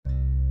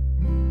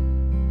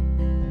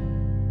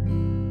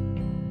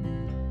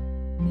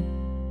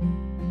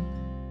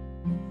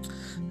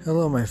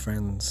Hello, my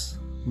friends.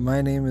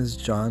 My name is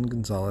John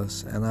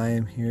Gonzalez, and I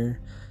am here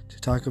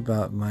to talk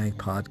about my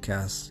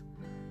podcast.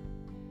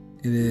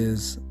 It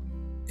is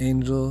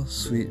Angel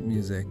Sweet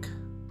Music.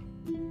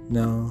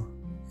 No,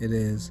 it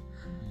is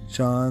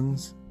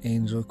John's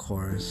Angel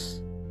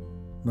Chorus,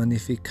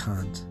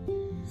 Magnificat,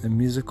 a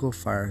musical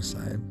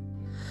fireside.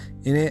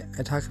 In it,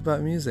 I talk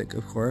about music,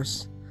 of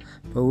course,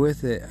 but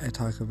with it, I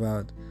talk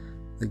about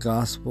the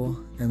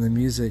gospel and the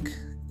music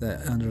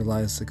that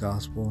underlies the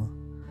gospel.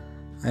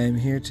 I am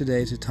here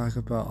today to talk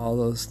about all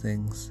those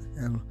things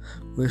and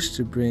wish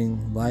to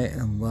bring light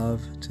and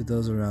love to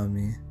those around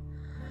me.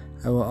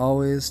 I will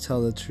always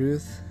tell the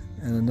truth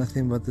and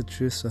nothing but the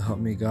truth, so help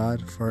me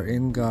God, for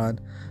in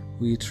God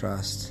we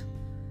trust.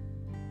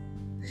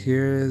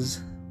 Here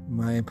is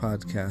my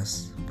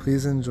podcast.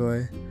 Please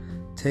enjoy,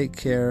 take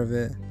care of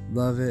it,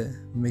 love it,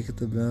 make it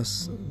the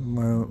best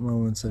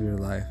moments of your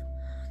life,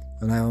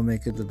 and I will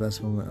make it the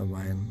best moment of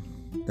mine.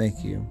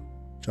 Thank you.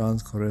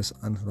 John's Chorus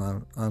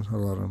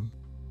Angelorum.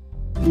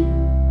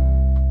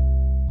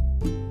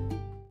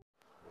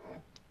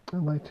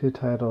 I'd like to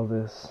title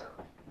this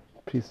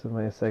piece of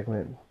my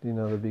segment,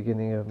 the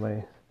beginning of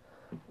my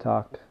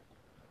talk,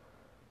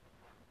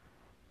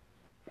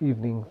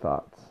 Evening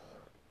Thoughts.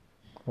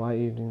 Why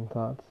evening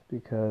thoughts?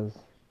 Because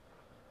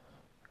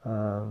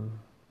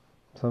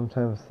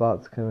sometimes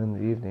thoughts come in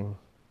the evening.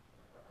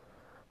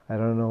 I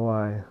don't know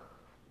why,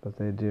 but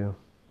they do.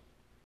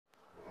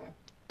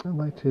 I'd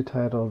like to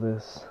title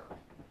this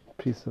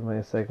piece of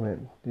my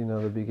segment,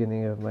 the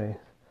beginning of my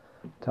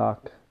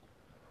talk,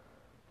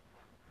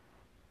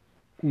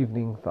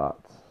 Evening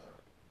Thoughts.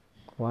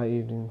 Why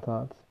evening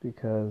thoughts?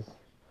 Because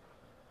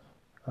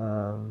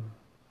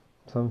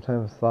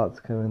sometimes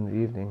thoughts come in the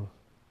evening.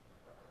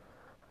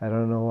 I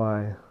don't know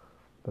why,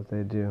 but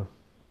they do.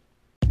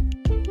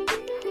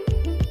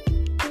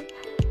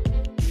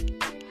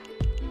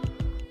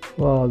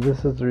 Well,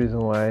 this is the reason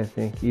why I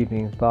think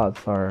evening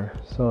thoughts are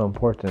so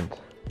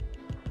important.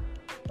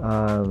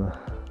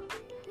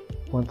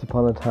 Once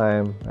upon a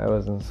time, I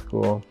was in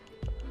school.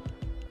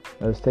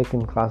 I was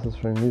taking classes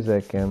for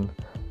music, and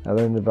I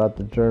learned about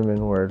the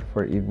German word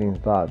for evening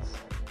thoughts.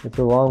 It's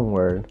a long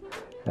word,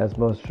 as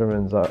most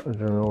German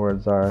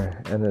words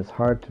are, and it's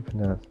hard to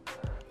pronounce.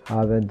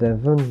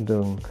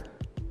 Abendempfindung.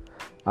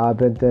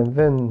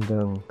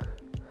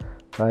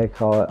 I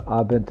call it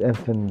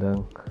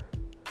Abendempfindung,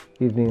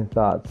 evening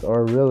thoughts,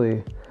 or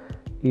really,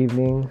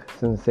 evening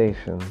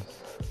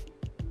sensations.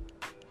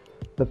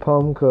 The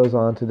poem goes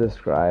on to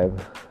describe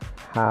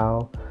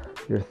how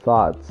your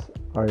thoughts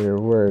are your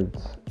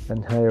words,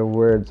 and how your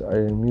words are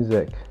your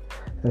music,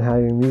 and how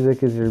your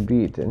music is your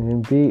beat, and your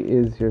beat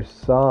is your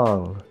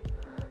song.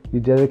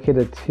 You dedicate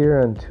a tear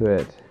unto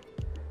it.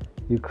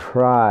 You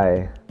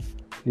cry.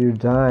 You're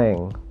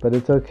dying, but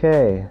it's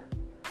okay.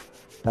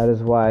 That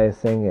is why I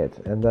sang it,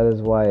 and that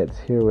is why it's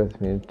here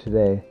with me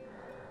today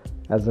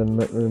as a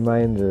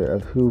reminder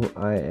of who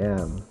I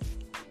am.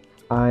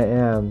 I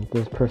am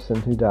this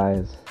person who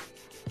dies.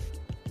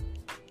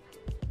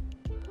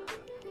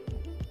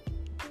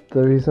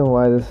 The reason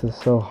why this is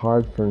so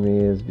hard for me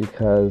is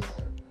because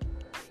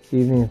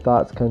evening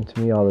thoughts come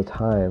to me all the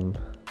time.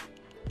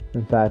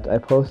 In fact, I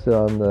posted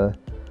on the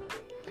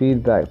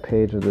feedback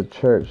page of the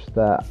church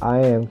that I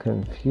am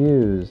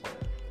confused.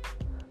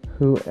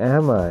 Who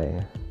am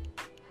I?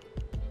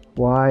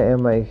 Why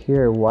am I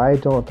here? Why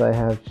don't I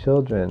have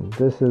children?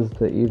 This is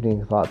the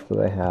evening thoughts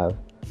that I have.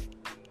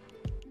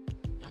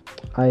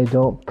 I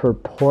don't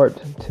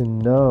purport to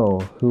know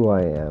who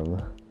I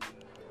am.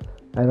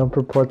 I don't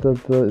purport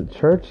that the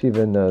church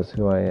even knows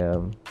who I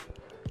am.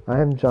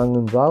 I am John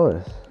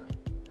Gonzalez.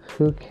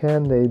 Who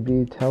can they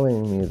be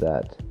telling me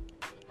that?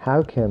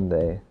 How can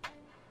they?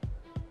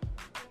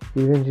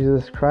 Even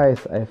Jesus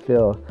Christ, I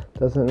feel,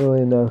 doesn't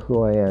really know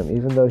who I am,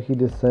 even though he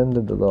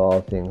descended below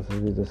all things, as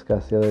we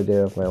discussed the other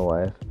day with my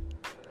wife.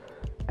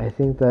 I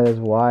think that is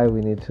why we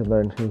need to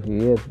learn who he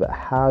is, but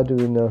how do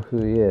we know who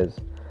he is?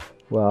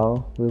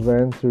 Well, we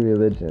learn through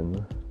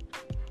religion.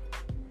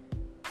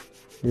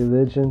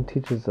 Religion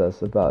teaches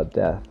us about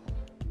death.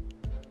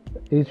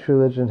 Each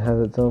religion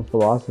has its own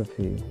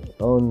philosophy,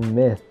 own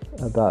myth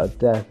about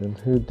death and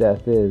who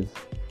death is.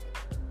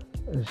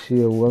 Is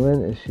she a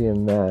woman? Is she a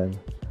man?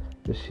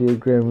 Is she a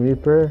Grim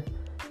Reaper?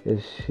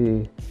 Is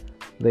she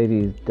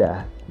Lady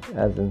Death,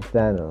 as in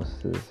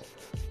Thanos'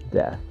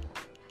 death?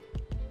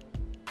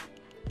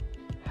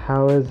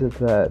 How is it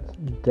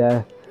that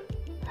death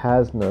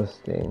has no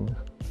sting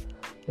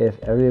if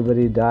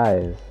everybody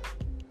dies?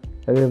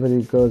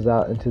 Everybody goes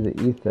out into the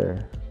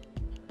ether.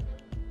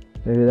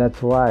 Maybe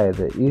that's why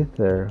the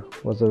ether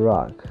was a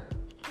rock.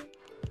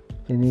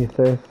 In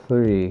ether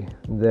 3,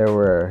 there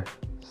were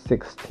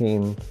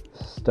 16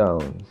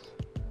 stones.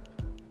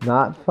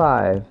 Not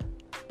 5,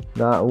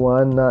 not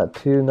 1, not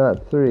 2,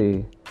 not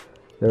 3.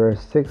 There were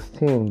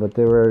 16, but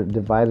they were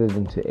divided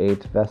into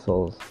 8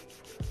 vessels.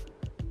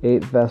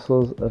 8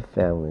 vessels of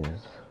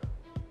families.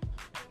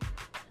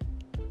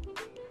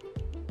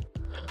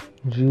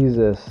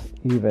 Jesus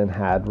even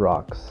had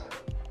rocks.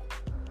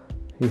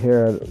 He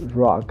had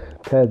rock,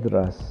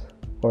 pedras,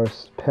 or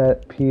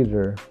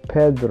Peter,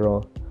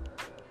 Pedro,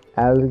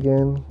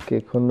 alguien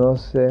que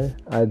conoce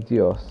a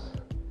Dios.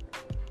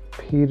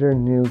 Peter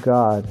knew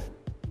God.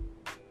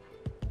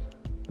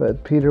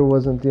 But Peter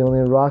wasn't the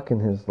only rock in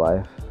his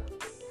life.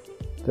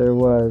 There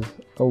was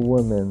a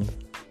woman.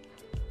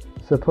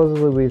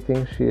 Supposedly we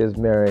think she is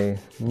Mary.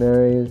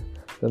 Mary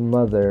the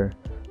mother.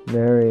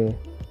 Mary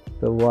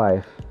the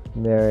wife.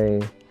 Mary,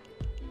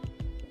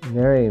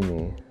 marry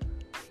me.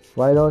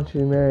 Why don't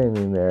you marry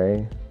me,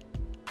 Mary?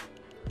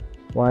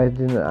 Why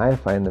didn't I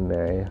find a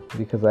Mary?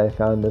 Because I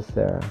found a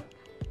Sarah.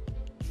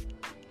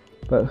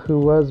 But who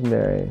was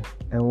Mary?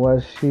 And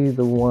was she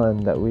the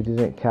one that we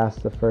didn't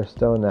cast the first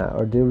stone at?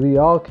 Or did we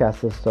all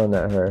cast a stone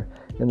at her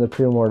in the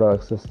premortal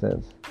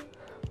existence?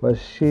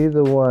 Was she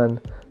the one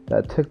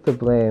that took the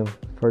blame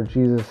for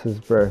Jesus'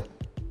 birth?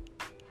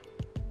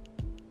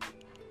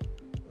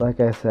 Like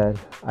I said,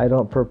 I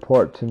don't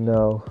purport to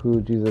know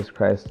who Jesus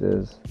Christ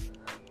is,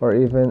 or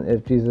even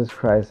if Jesus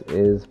Christ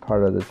is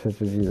part of the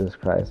Church of Jesus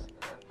Christ.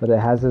 But it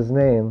has his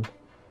name.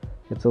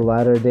 It's a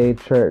Latter-day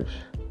Church.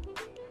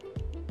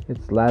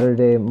 It's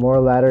Latter-day, more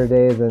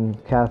Latter-day than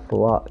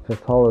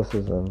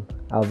Catholicism,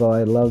 although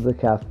I love the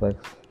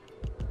Catholics.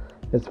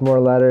 It's more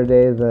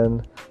Latter-day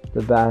than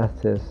the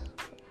Baptists,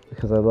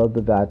 because I love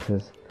the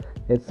Baptists.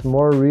 It's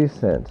more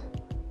recent,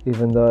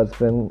 even though it's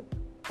been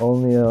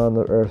only on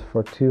the earth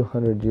for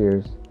 200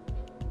 years.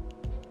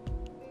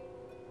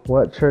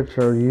 What church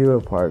are you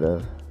a part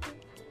of?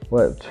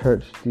 What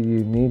church do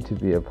you need to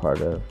be a part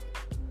of?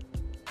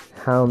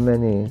 How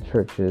many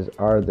churches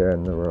are there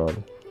in the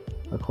world,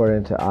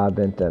 according to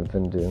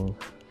Abendempfindung?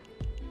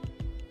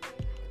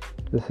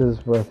 This is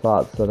the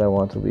thoughts that I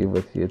want to leave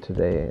with you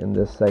today in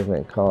this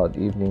segment called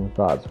Evening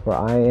Thoughts. For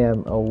I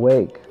am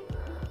awake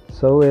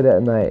so late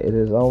at night, it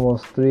is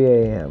almost 3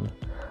 a.m.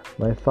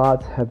 My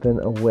thoughts have been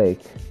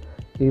awake,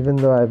 even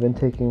though I've been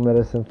taking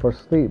medicine for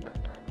sleep.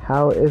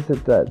 How is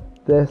it that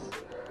this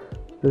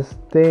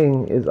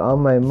thing is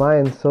on my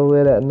mind so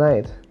late at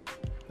night?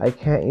 I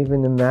can't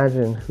even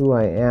imagine who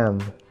I am.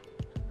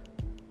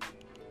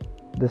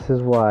 This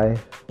is why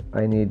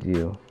I need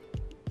you,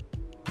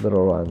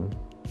 little one,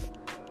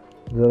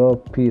 little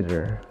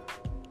Peter,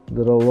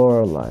 little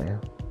Lorelei,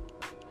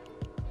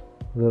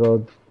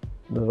 little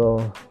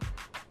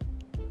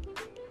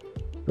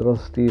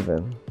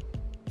Stephen,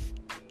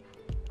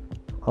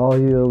 all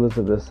you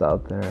Elizabeths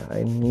out there.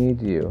 I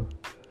need you.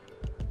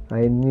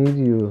 I need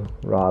you,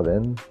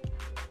 Robin.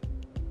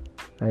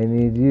 I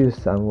need you,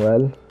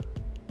 Samuel.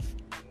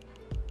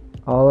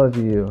 All of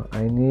you,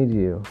 I need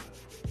you.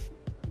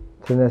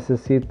 Te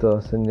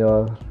necesito,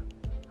 Señor.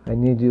 I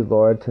need you,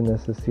 Lord. Te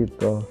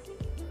necesito.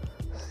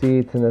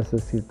 Sí, te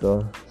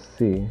necesito.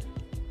 Sí.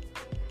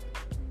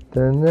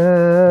 Te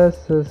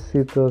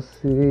necesito,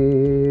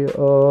 sí.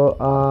 Oh,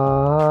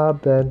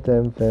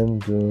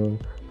 Abendempfindung.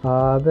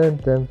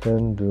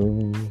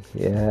 Abendempfindung.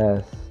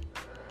 Yes.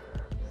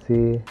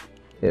 See,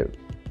 it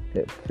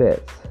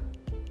fits.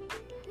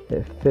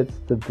 It fits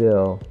the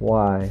bill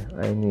why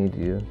I need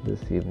you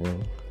this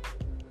evening.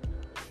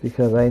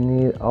 Because I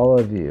need all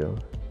of you.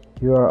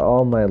 You are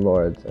all my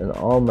lords and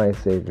all my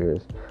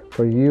saviors.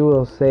 For you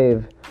will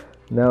save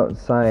Mount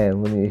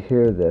Zion when you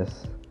hear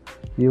this.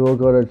 You will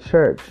go to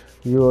church.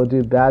 You will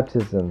do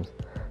baptisms.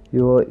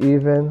 You will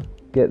even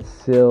get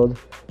sealed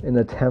in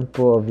the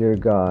temple of your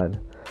God.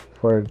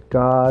 For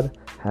God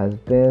has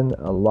been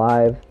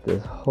alive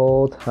this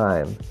whole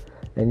time.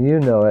 And you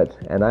know it,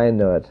 and I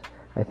know it.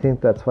 I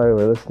think that's why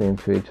we're listening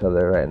to each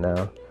other right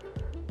now.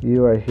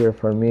 You are here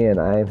for me, and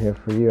I am here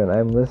for you, and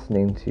I'm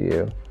listening to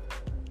you.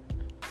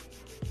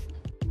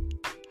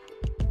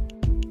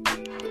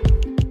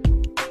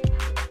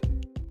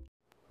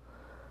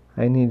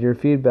 I need your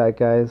feedback,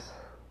 guys.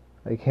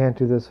 I can't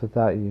do this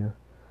without you.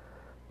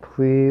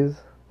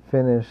 Please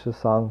finish the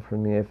song for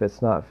me if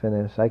it's not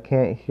finished. I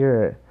can't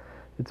hear it.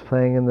 It's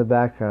playing in the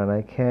background.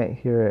 I can't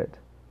hear it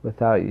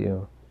without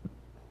you.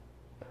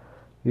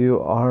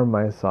 You are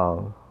my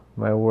song,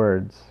 my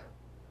words.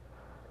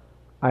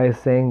 I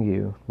sang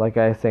you like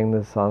I sang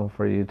this song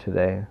for you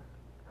today.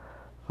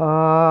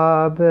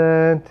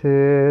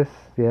 Adventis.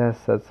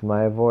 Yes, that's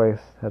my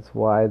voice. That's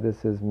why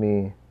this is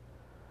me.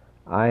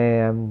 I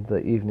am the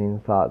evening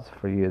thoughts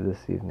for you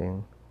this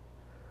evening.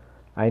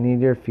 I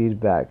need your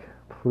feedback.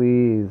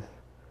 Please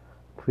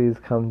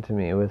come to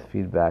me with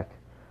feedback.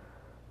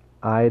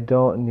 I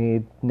don't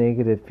need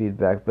negative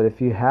feedback, but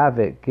if you have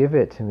it, give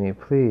it to me,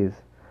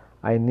 please.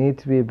 I need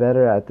to be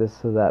better at this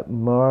so that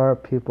more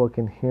people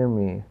can hear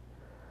me.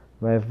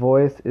 My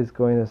voice is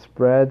going to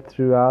spread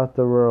throughout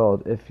the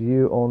world if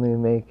you only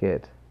make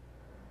it.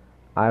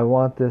 I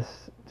want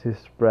this to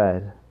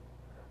spread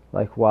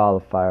like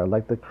wildfire,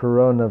 like the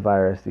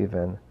coronavirus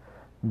even.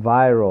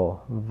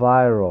 Viral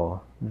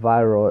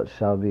it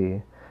shall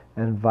be,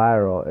 and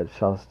viral it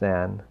shall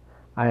stand.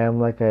 I am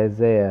like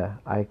Isaiah.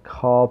 I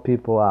call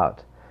people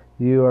out.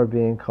 You are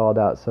being called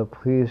out, so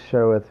please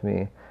share with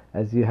me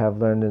as you have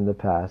learned in the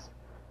past.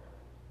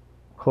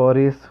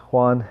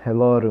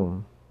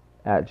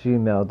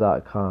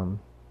 CorisJuanHelorum@gmail.com.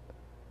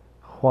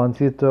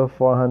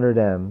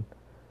 Juancito400M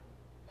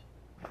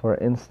for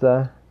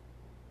Insta,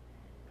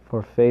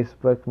 for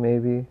Facebook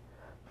maybe,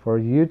 for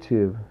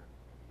YouTube,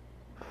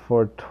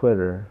 for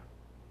Twitter.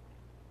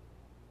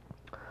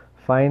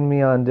 Find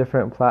me on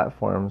different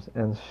platforms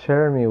and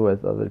share me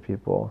with other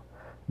people.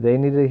 They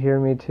need to hear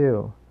me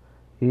too.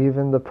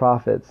 Even the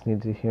prophets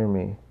need to hear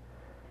me.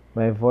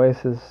 My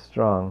voice is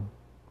strong,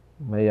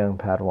 my young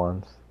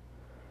Padawans.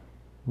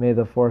 May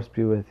the Force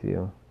be with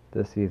you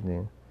this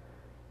evening.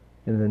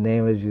 In the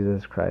name of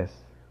Jesus Christ.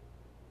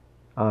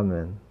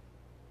 Amen.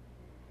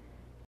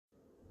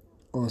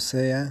 O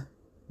sea,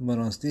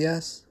 buenos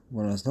días,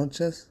 buenas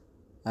noches.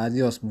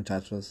 Adiós,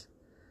 muchachos.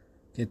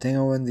 Que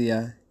tenga buen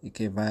día y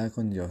que vaya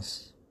con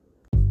Dios.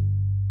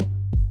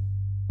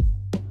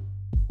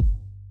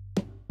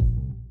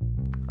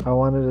 I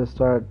wanted to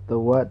start the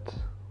what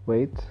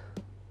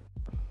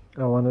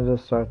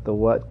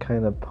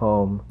kind of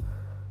poem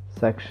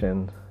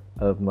section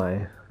of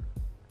my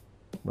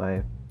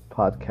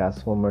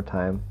podcast one more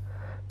time,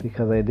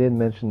 because I did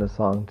mention the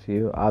song to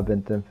you,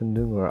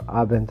 Abendempfindung or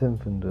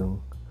Abendempfindung,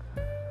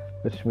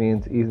 which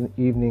means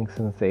evening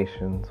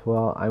sensations.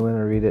 Well, I'm going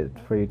to read it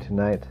for you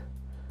tonight.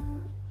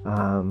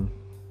 I'm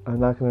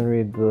not going to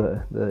read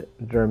the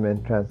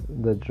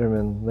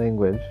German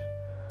language,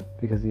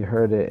 because you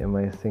heard it in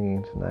my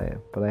singing tonight,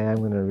 but I am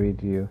going to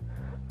read you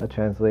a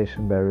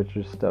translation by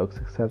Richard Stokes,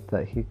 except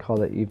that he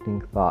called it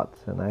Evening Thoughts,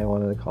 and I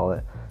wanted to call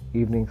it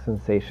Evening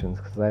Sensations,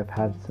 because I've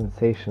had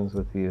sensations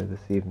with you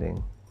this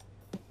evening.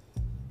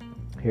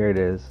 Here it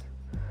is.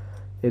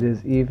 It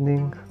is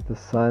evening, the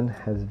sun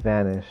has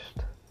vanished,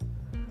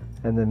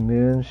 and the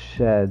moon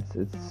sheds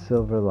its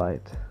silver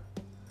light.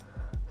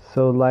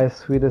 So life's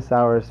sweetest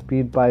hours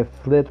speed by,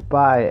 flit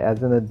by,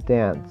 as in a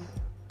dance.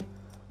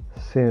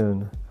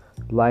 Soon,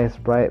 life's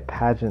bright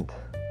pageant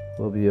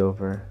will be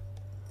over,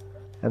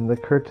 and the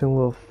curtain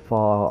will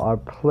fall. Our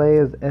play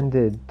is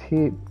ended,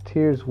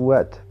 tears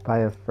wet by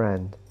a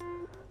friend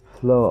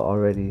flow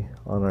already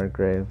on our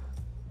grave.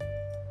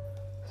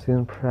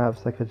 Soon,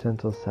 perhaps like a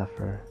gentle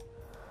zephyr,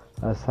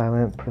 a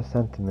silent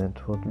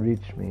presentiment will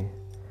reach me,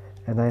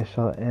 and I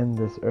shall end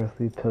this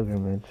earthly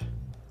pilgrimage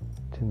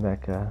to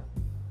Mecca,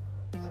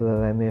 so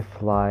that I may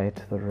fly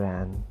to the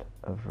land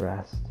of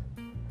rest.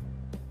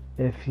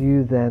 If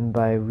you then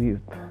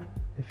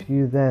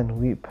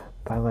weep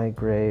by my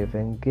grave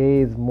and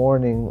gaze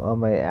mourning on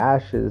my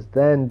ashes,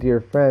 then,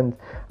 dear friends,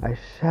 I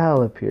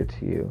shall appear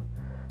to you,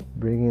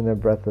 bringing a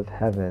breath of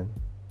heaven,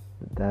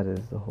 that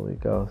is the Holy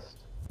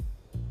Ghost.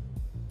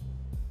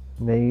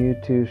 May you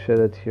too shed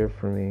a tear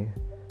for me,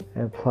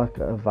 and pluck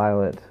a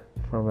violet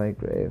for my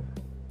grave.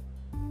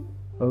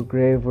 O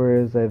grave, where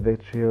is thy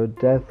victory? O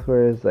death,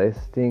 where is thy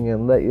sting?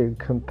 And let your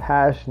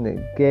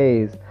compassionate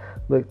gaze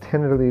look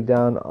tenderly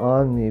down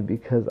on me,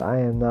 because I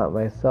am not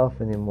myself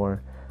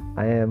anymore.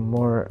 I am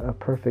more a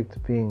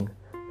perfect being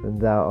than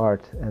thou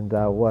art and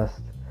thou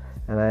wast,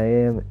 and I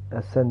am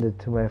ascended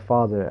to my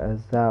Father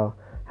as thou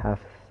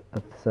hast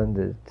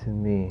ascended to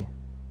me.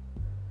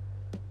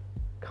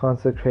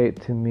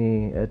 Consecrate to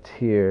me a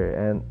tear,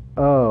 and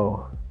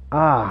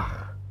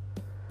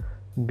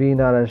be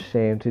not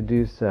ashamed to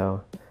do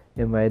so.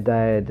 In my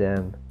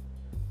diadem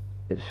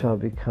it shall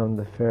become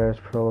the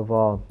fairest pearl of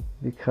all,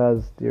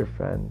 because, dear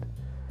friend,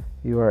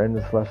 you are in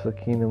the celestial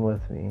kingdom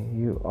with me.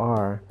 You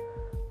are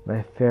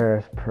my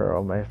fairest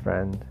pearl, my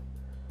friend.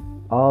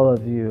 All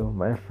of you,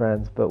 my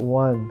friends, but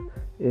one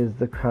is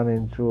the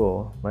crowning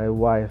jewel, my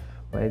wife,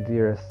 my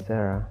dearest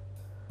Sarah.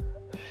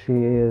 She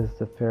is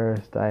the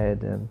fairest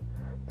diadem,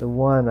 the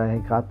one I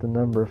got the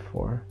number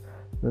for.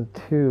 The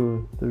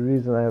two, the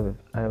reason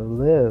I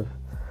live.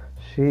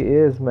 She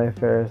is my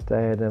fairest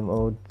diadem.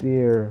 Oh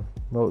dear,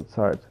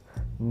 Mozart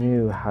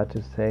knew how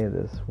to say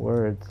these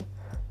words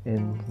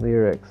in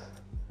lyrics.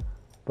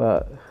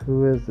 But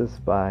who is this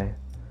by?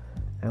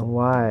 And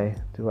why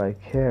do I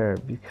care?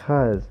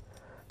 Because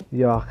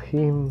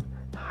Joachim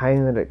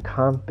Heinrich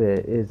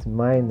Campe is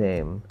my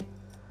name.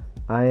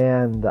 I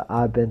am the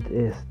Abend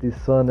ist, die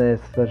Sonne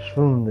ist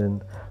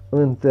verschwunden,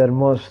 und der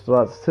Mond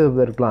strahlt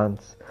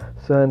Silberglanz,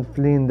 so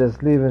entfliehen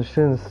des Lebens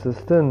schönste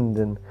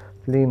Stunden,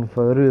 fliehen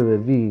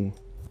vorüber wie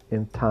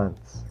im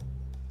Tanz.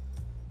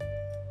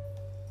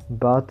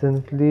 Bald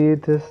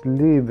entflieht des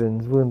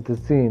Lebens bunte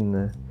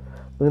Szene,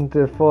 und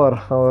der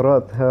Vorhang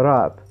rot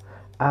herab,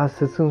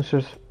 als es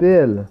unser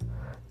Spiel,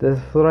 des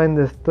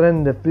Freundes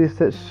Trände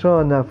fließt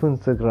schon auf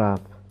unser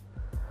Grab.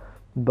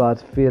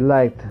 Bald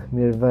vielleicht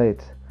mir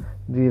weit,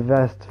 wie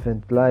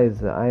Westwind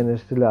leise, eine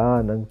stille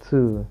Ahnung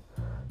zu,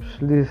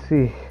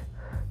 schließlich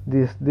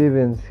dies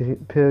Lebens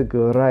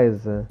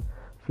Pilgerreise,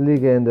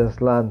 fliege in das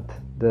Land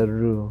der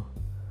Ruhe.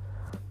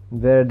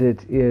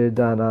 Werdet ihr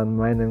dann an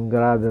meinem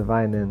Grabe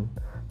weinen,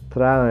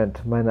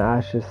 trauernd meine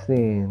Asche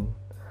sehen,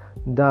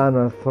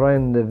 dann,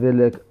 Freunde,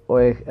 will ich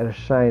euch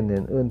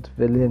erscheinen und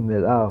will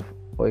Himmel auf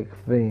euch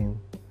wehen.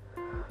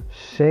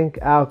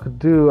 Schenk auch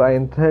du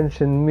ein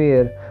Tränchen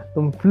mir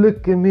und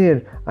pflücke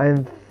mir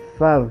ein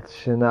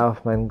Pfälzchen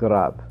auf mein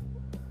Grab.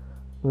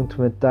 Und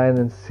mit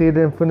deinen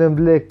seelenvollen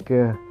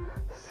Blicke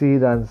sieh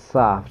dann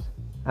sanft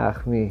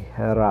auf mich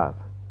herab.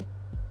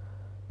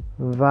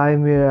 weih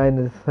mir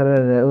eine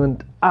Träne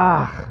und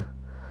ach,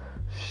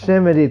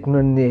 schäme dich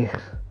nur nicht,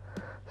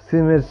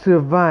 sie mir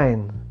zu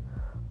weinen.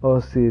 Oh,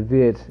 sie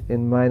wird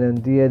in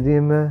meinem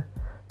Diademe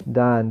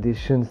dann die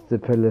schönste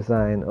Perle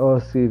sein. Oh,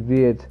 sie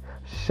wird,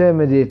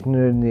 schäme dich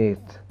nur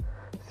nicht,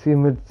 sie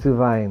mir zu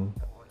weinen.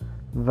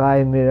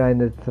 Weih mir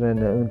eine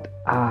Träne und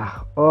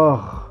ach,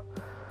 och.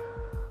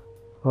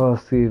 Oh,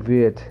 sie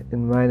wird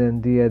in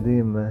meinem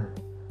Diademe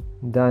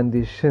dann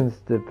die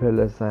schönste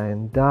Perle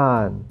sein.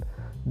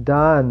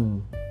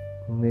 Dann,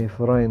 mi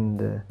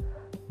Freunde,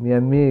 mi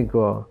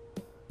amigo,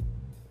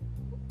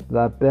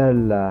 la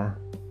perla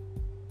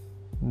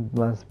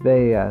más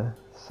bella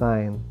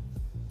sein.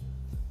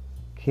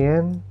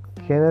 ¿Quién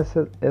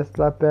es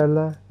la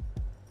perla?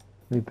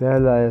 Mi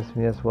perla es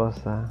mi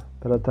esposa,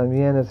 pero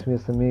también es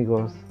mis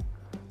amigos.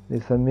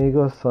 Mis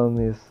amigos son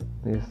mis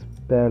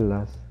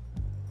perlas.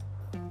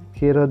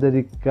 Quiero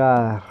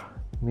dedicar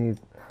mis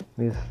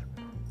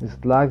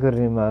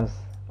lágrimas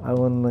a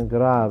un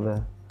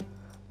grave.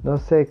 No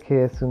sé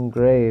qué es un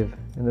grave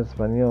en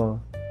español,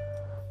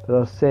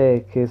 pero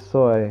sé que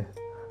soy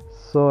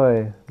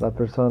la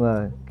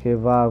persona que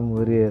va a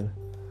morir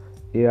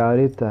y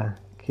ahorita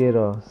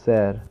quiero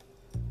ser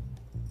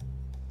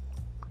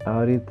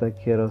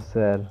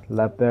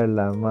la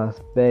perla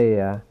más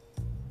bella.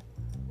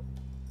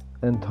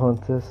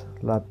 Entonces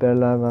la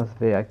perla más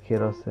bella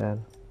quiero ser.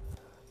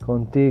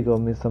 Contigo,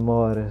 mis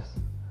amores,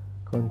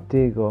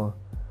 contigo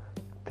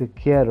te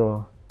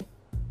quiero,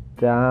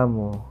 te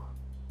amo,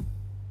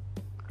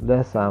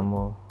 les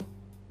amo,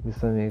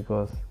 mis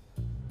amigos.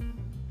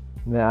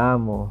 Me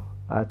amo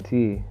a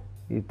ti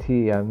y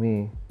ti a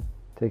mí.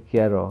 Te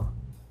quiero.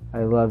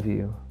 I love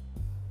you.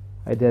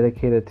 I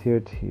dedicate a tear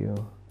to you.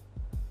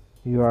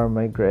 You are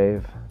my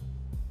grave,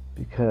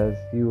 because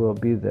you will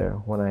be there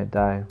when I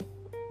die.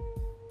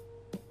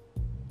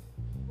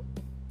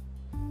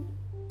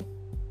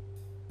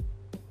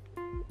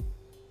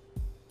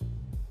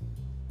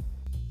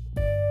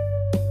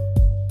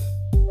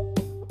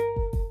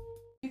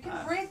 You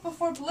can breathe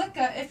before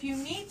Blicka if you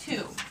need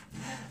to.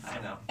 I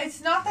know.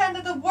 It's not the end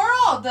of the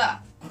world.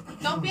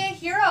 Don't be a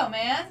hero,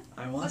 man.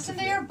 I want Listen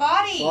to to be. your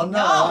body. Well, no,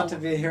 I want to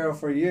be a hero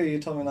for you. You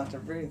told me not to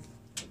breathe.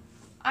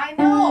 I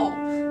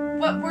know,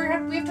 but we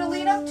have to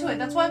lead up to it.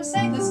 That's why I'm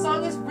saying this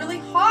song is really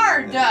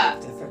hard.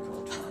 It's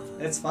difficult.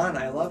 It's fun.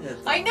 I love it.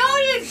 I know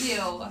you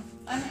do.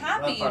 I'm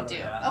happy you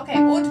do. Okay,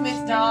 und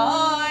mit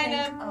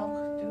deinem.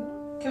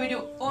 Can we do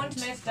und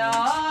mit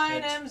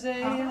deinem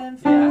Seelen?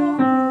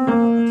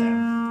 Okay.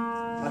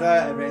 How do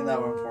I bring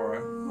that one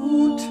forward?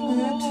 Und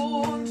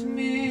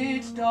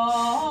mit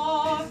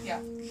deinem. Yeah.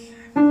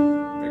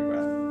 Big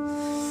breath.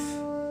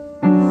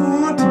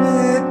 Und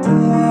mit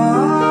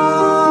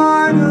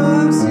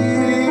deinem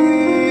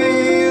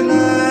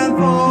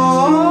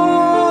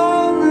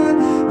Seelenwollen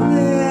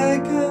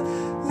lege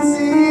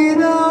sie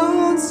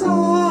dann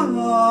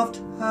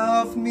sanft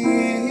auf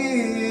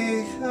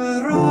mich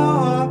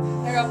herab.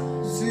 There you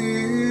go.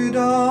 Sie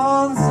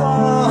dann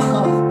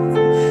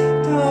sanft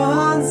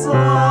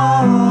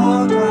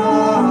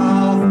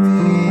auf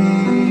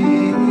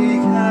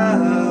mich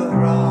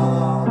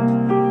herab.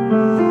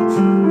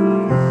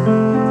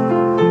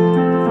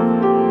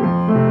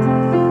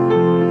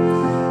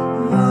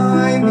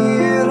 Weih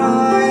mir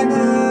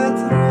eine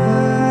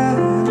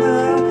Träne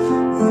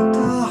und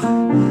ach,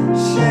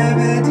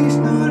 schäme dich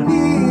nur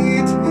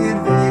nicht, mir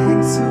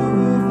wegen zu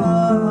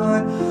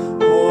weinen.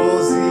 Oh,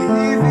 sie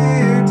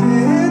wird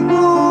in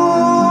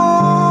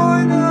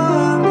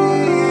meinem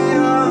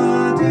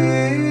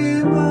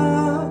Diademe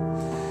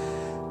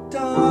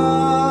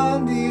dann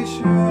die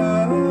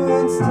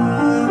schönste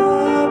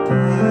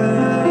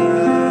Perle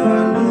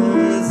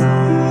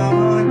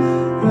sein.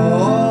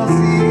 Oh,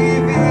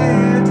 sie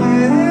wird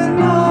in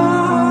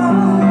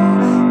meinem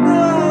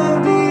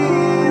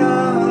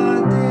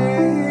Diademe.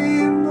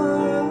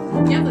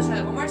 You have to try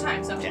it one more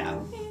time. So. Yeah.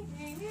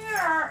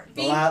 B,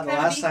 The can I have a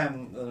last B? time,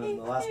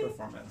 the last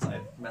performance, I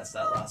messed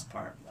that last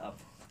part up.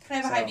 Can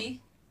I have a high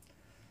B?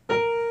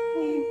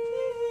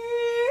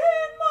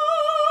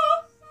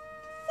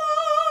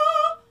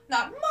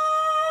 Not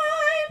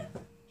mine.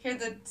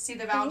 See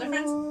the vowel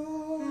difference?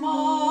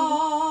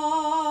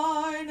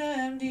 Mine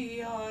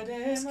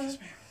diadem. Excuse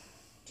me.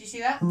 Do you see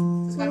that?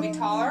 It's gotta be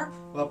taller.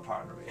 What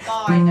part are we?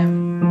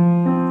 Mine.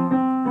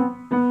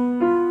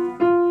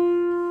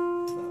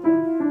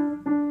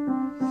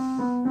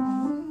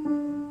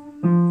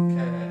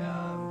 Okay,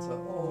 so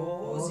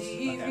Oh,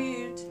 sie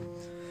wird.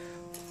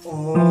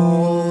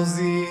 Oh,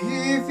 sie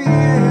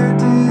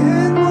wird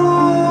in meinem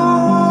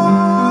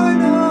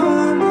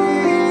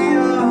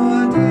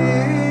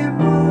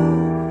Diademe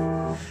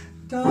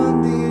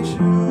dann die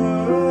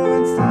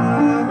schönste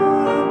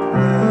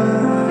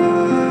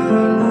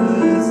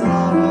Perle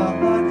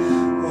sein.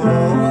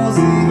 Oh,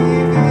 sie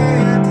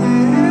wird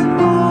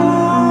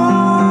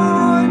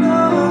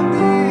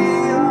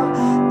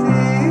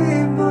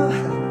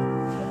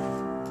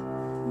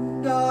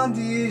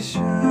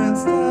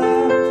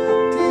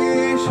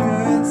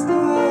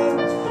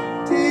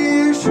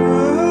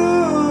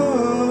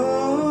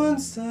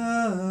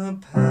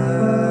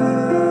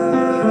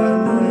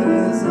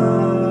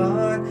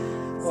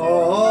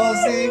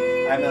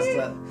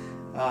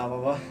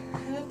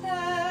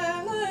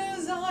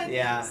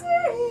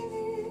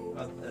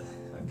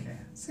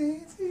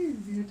sie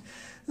wird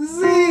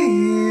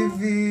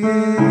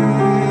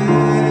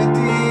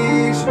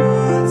die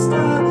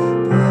schönste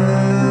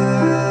Perle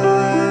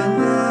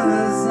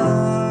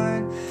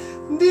sein,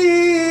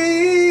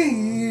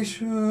 die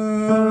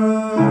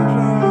schönste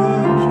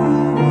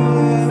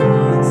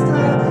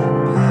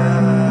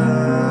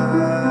Perle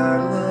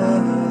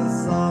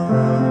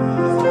sein.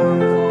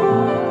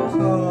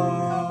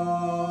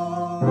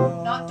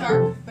 Not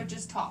dark, but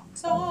just talk.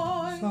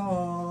 Sign.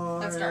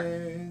 Let's start.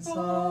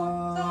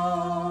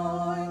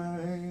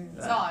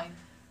 Sign.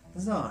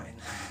 Sign.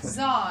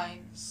 Sign.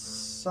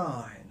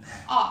 Sign.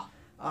 Ah.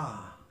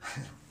 Ah.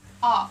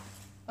 Ah.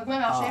 Look at my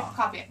mouth shape. Ah.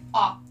 Copy it.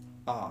 Ah.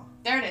 Ah.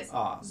 There it is.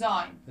 Ah.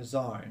 Sign.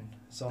 Sign.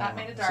 Sign. That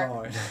made it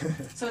dark. Sign.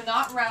 So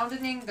not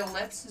rounding the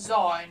lips.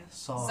 Sign.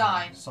 Sign.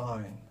 Sign.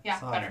 Sign. Yeah,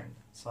 Sign. better.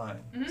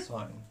 Sign. Mhm.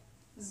 Sign.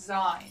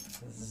 Sign.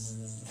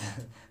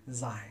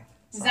 Sign.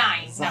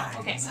 Sign. No.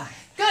 Okay.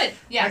 Good.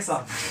 Yes. Next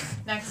song.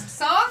 Next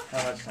song.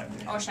 How much time do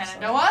we have? Oh,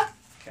 Shenandoah.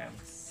 Okay.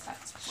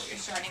 That's what you're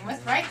starting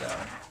with, right?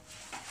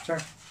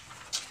 Sure.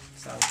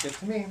 Sounds good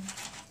to me.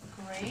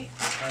 Great.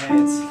 And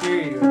it's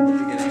hear you in the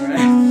beginning,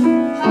 right?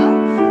 Huh?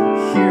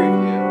 Hear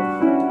you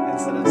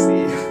instead of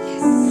see you.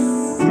 Yes.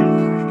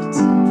 Correct.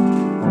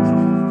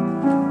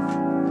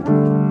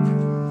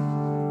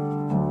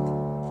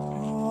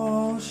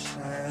 Oh,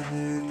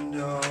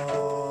 Shenandoah,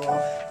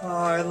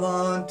 I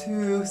long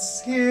to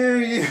hear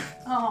you.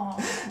 Oh.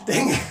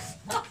 Dang it.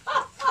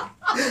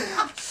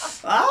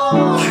 Ah!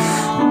 Oh.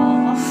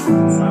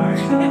 Sorry.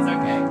 It's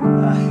okay.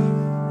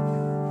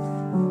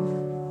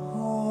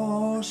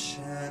 Oh,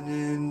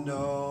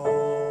 Shenandoah,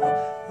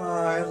 I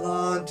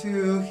long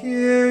to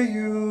hear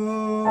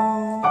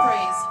you.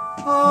 Praise.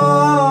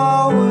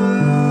 Away,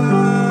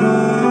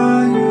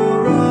 you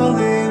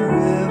rolling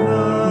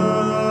river.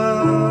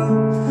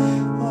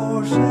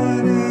 Oh,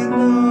 Shenandoah,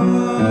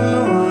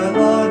 I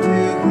long to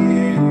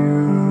hear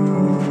you.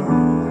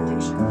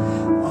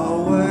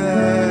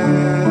 Away,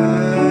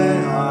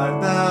 I'm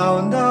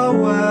bound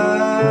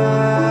away,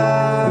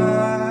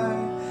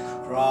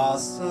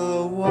 across the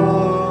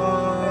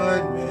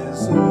wide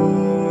Missouri.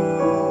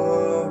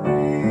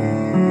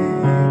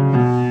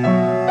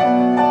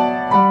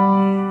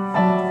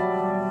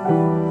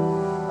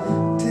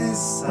 'Tis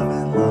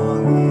 7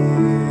 long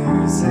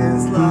years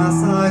since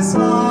last I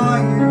saw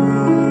you.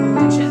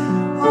 Diction.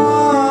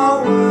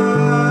 Away,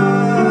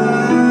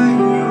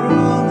 you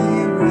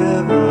rolling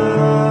river.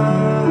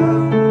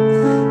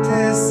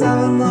 'Tis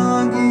 7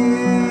 long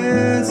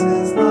years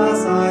since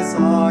last I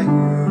saw you.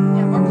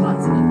 Yeah, more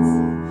consonants.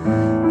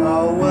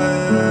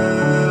 Away,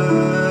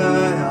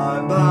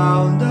 I'm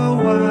bound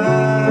away,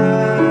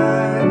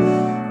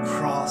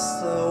 across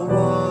the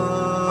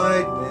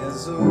wide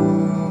Missouri.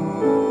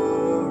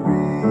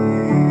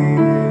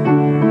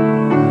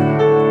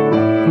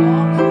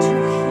 Longing to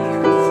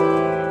hear.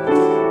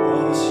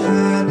 Oh,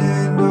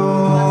 Shenandoah,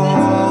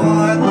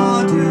 I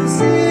long to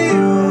see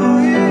you,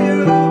 hear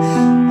you.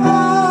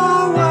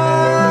 Away,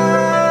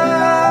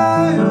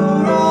 oh,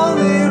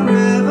 rolling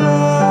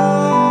river.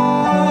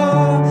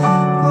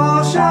 Oh,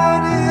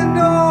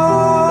 Shenandoah,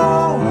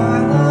 I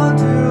long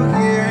to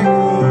hear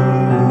you.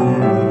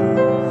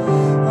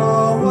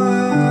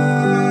 Away,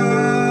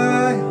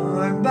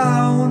 I'm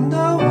bound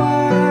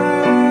away,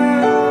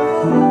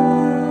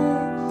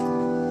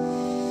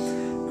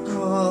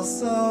 across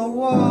the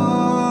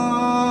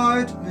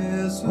wide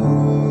Missouri.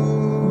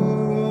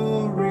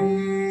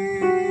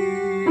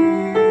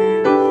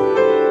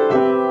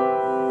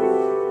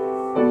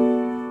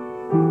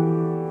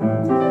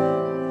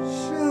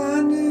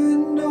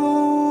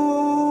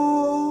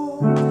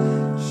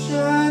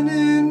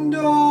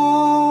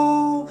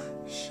 Shenandoah,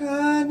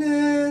 Shenandoah.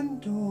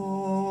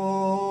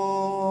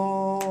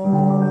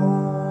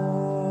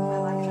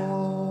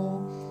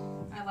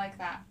 I like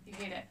that. You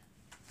hate it.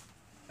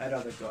 I'd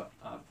rather go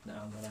up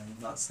now that I'm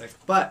not sick,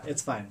 but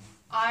it's fine.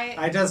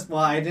 I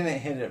didn't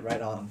hit it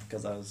right on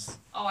because I was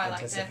I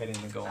liked it. anticipating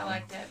to go on. I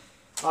liked it.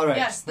 All right.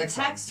 Yes, the next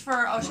song. text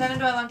for Oh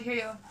Shenandoah, I long to hear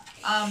you.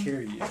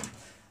 Hear you.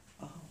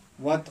 Oh,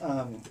 what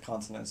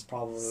consonants?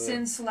 Probably.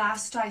 Since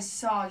last I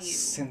saw you.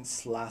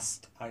 Since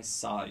last I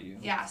saw you.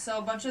 Yeah, so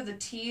a bunch of the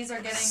T's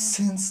are getting.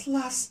 Since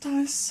last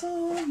I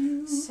saw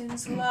you.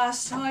 Since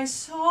last I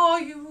saw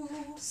you.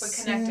 But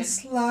connected.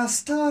 Since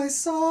last I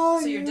saw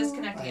you. So you're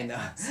disconnecting I it.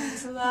 know.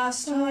 Since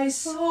last I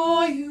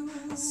saw you.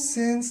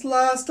 Since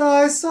last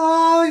I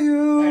saw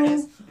you. There it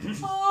is.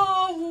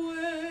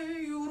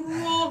 Away, you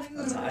rolling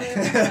That's high.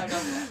 river. No, don't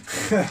do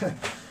that.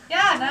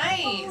 Yeah,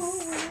 nice.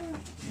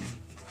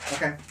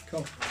 Okay,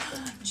 cool.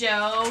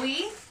 Joey.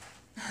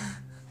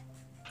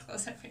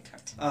 Close up my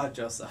torch. Oh,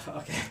 Joseph.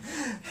 Okay.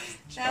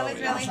 That was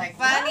Joey. really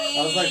funny.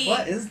 I was like,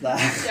 what is that?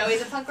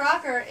 Joey's a Punk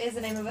Rocker is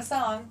the name of a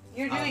song.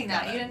 You're Oh, doing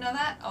got that. it. You didn't know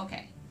that?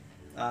 Okay.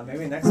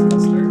 Maybe next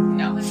semester.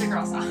 No, it's a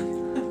girl song.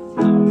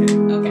 Oh, okay.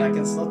 Okay. But I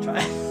can still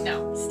try.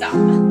 No, stop.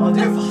 I'll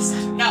do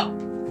falsetto. No.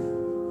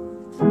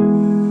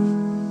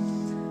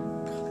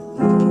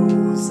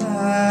 Close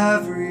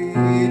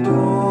every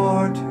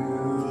door to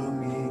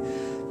me.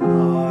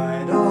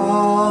 Hide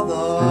all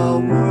the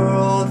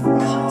world from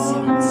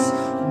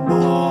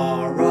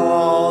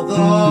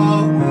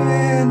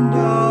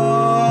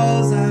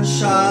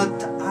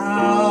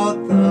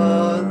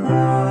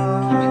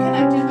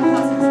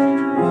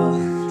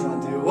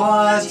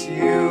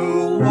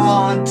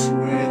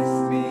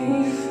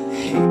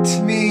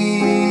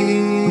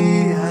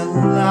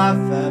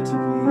laugh at me.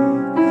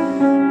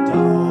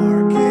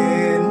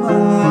 Darken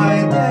my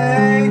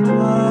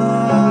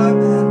daytime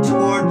and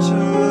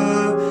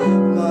torture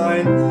my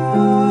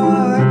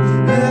night.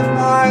 If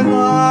my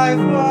life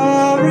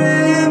were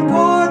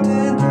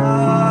important,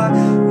 I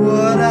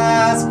would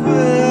ask,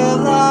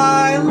 will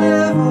I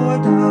live or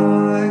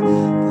die?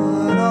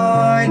 But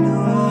I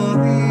know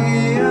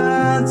the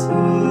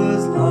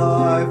answers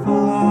lie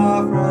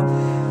far from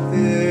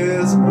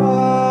this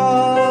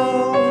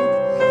world.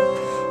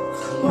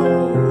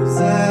 Close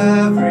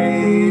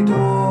every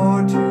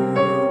door to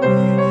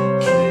me,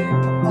 keep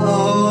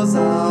those I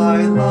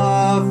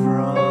love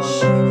from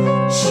me.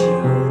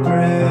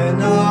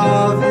 Children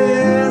of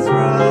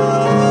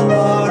Israel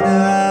are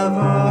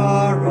never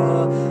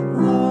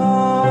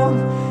alone,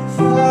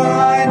 for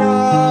I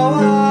know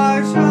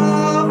I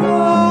shall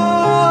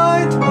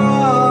find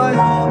my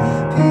own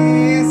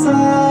peace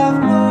of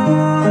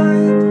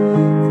mind,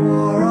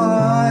 for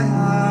I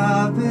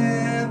have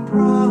been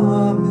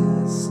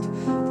promised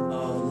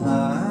a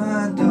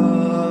land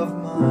of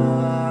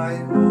my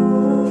own.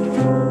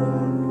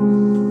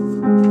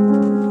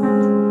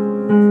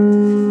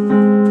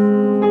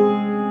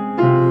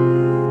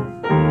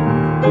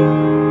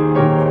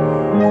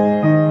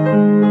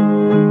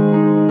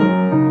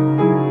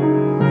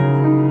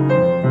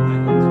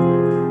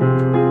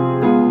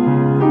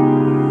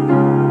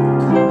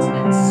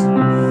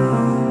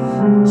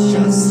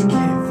 Just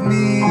give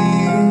me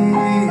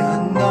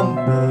a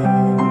number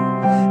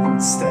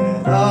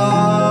instead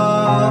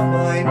of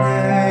my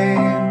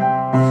name.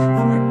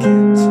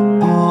 Forget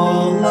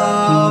all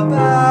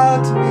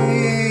about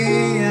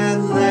me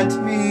and let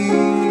me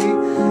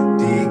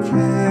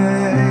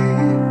decay.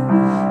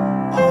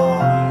 I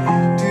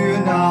do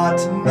not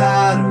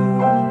matter.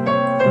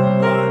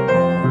 I'm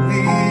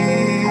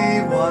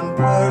only one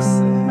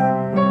person.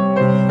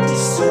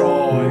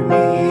 Destroy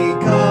me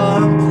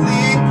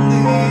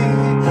completely,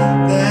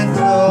 then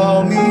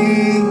throw me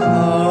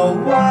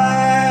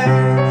away.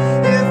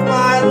 If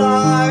my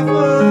life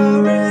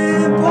were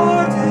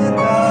important,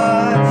 I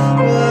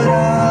would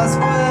ask,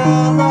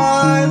 will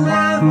I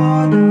live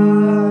or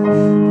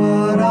die?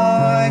 But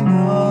I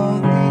know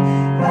the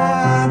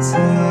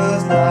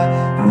answers lie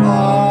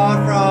far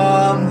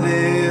from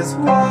this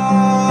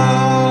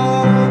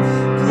world.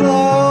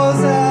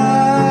 Close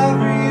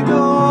every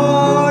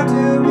door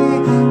to me,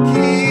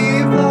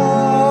 keep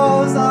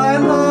those I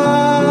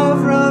love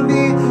from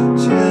me.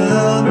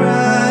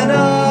 Children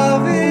of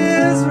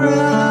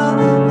Israel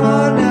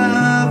are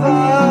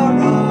never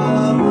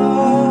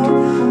alone,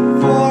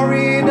 for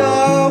we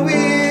know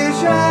we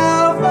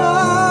shall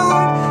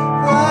find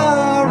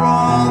our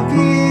own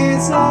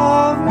peace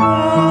of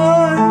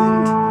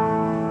mind,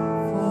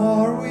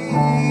 for we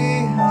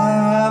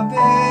have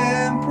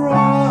been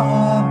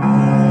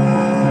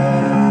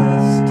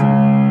promised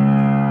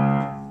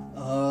a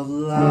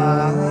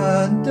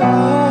land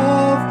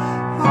of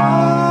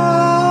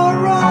our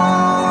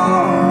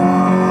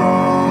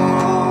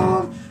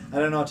own. I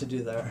don't know what to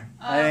do there.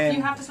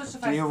 You have to switch to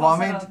Do you want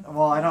me to,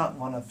 well, I don't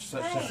want to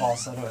switch to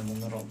falsetto in the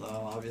middle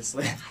though,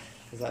 obviously,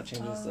 because that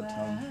changes the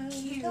tone.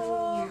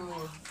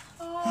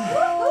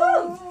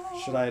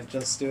 Should I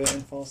just do it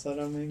in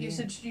falsetto maybe? You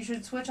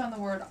should switch on the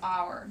word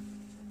our,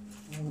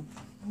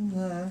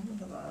 and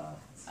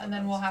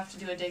then we'll have to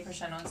do a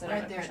decrescendo instead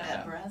Right of a there, crescendo.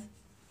 that breath.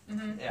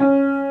 Mm-hmm. Yeah.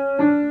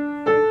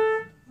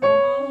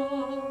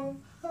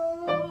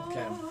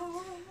 Okay.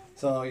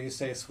 So you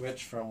say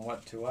switch from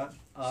what to what?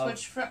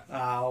 Switch from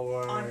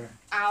Our. on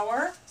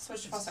our,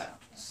 switch to falsetto.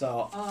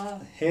 So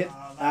hit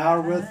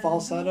our with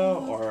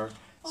falsetto or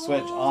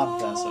switch on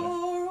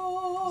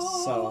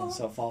falsetto.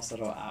 So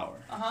falsetto our.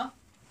 Uh-huh.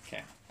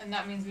 Okay. And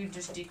that means we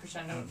just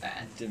decrescendo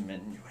then.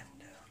 Diminuendo.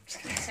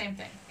 Same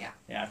thing, yeah.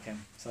 Yeah. Okay.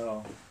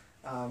 So,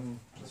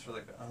 just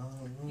really good.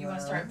 You want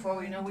to start For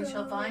we know we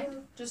shall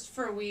find. just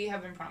for we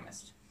have been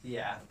promised.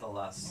 Yeah, the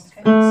last.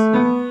 Okay.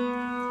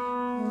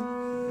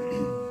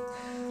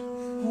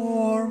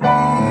 For we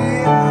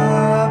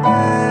have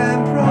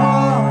been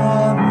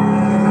promised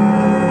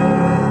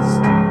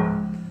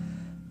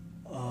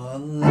a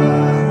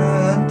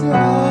land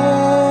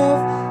of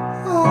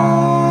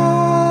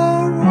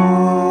our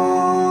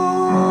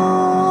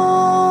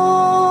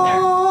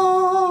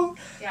own.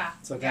 Yeah.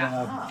 So kind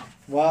Yeah. of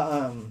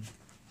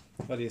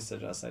what do you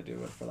suggest I do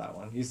for that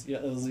one?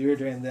 You were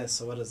doing this,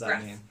 so what does that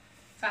Breath. mean?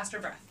 Faster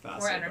breath. Faster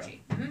More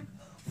energy. Mm-hmm.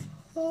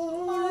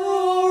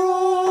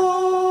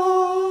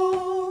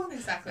 Our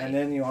Exactly. And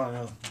then you want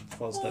to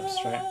 12 steps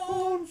straight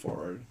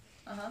forward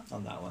Uh-huh.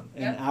 on that one.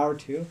 Yeah. And hour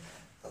two.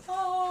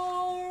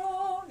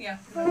 Yeah.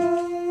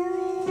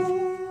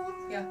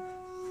 Yeah.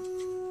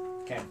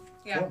 Okay.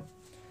 Yeah. Cool.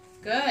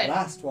 Good.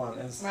 Last one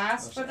is.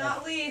 Last but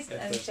not least, if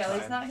and there's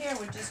Shelly's time. not here,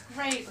 which is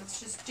great. Let's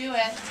just do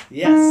it.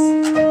 Yes.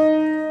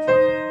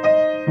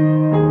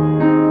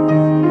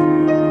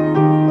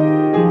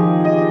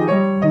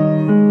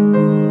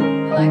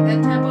 You like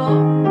that tempo?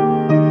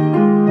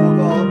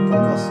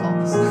 Poco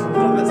songs. A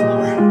little bit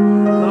slower.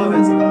 A little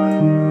bit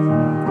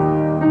slower.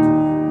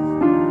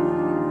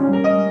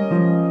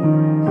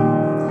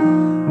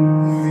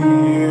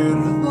 Wir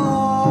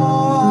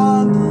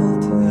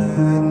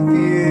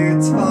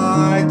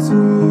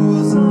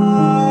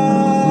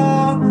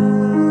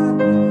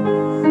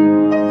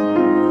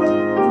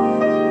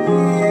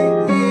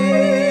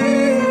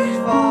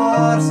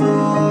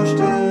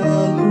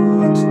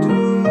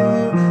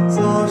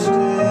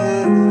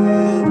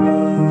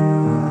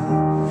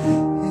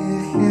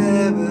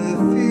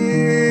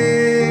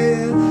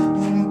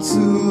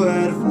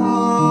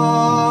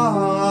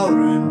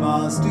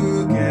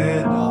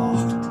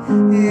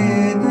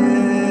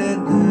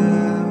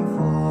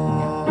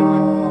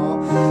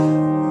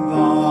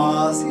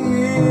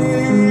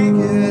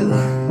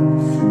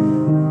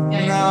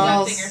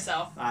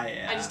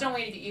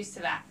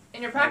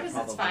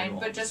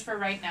but just for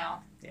right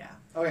now. Yeah.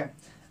 Okay.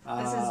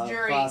 This is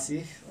jury.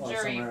 Bossy. Well,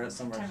 jury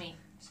somewhere. to me.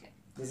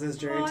 This is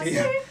jury to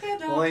you.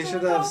 Well, you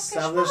should have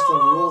established the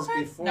rules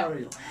before. No.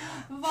 You...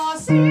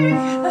 Vossy.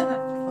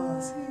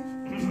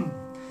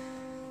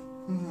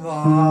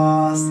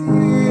 Was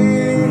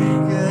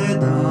ich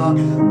gedacht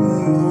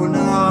und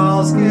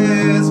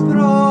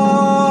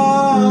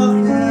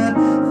ausgesprochen,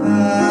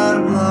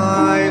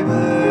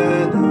 verbleibe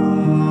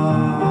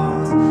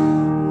das.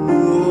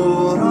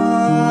 Nur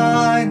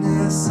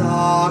eines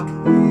sag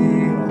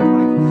ich,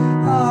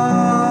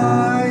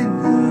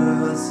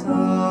 eines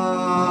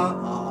sag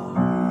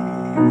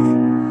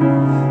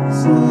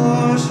ich. So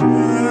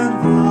schön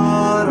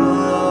war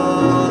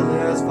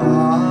alles,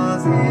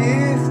 was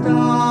ich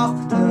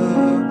dachte.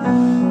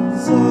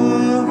 So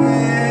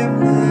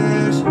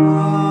himmlisch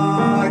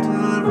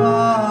heiter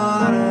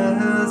war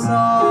es auch.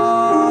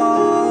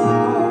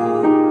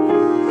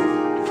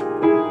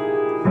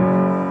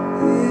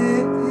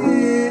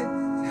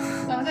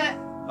 That was it.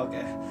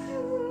 Okay.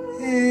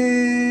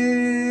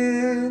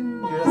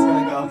 You're just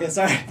gonna go. Okay,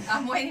 sorry.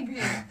 I'm waiting for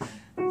you.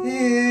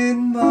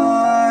 In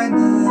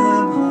meinem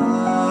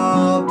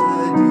Haupte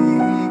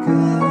die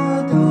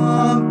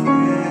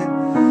Gedanken,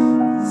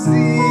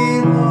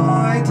 sie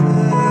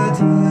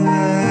läuteten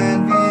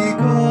wie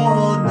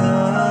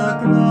goldene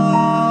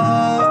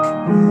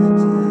Glocken.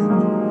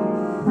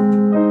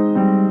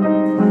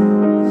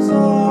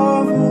 So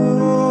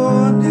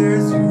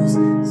wundersüß,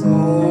 so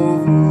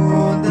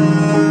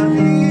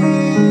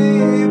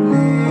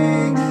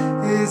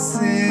wunderlieblich ist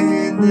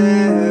in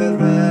der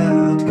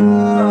Welt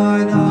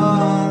kein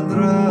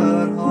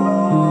anderer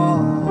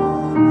Ort.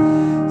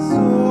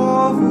 So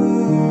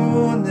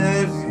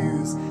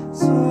wundersüß,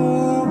 so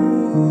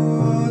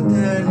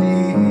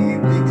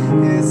wunderlieblich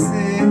ist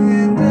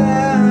in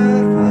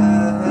der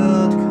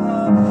Welt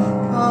kein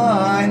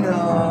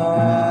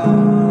anderer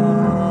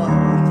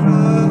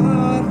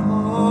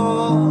Ort.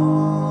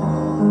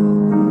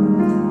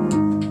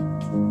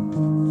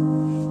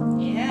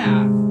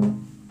 Yeah.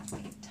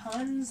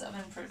 Tons of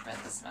improvement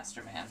this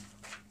semester, man.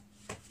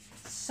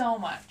 So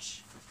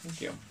much.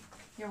 Thank you.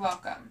 You're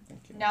welcome.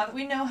 Thank you. Now that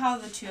we know how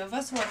the two of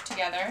us work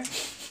together,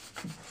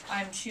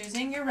 I'm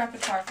choosing your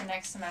repertoire for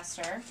next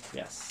semester.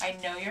 Yes. I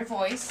know your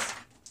voice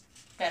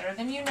better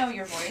than you know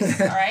your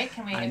voice. All right?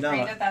 Can we I agree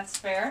know. that that's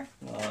fair?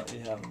 You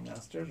have a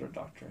master's or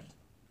doctorate?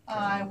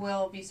 I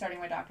will be starting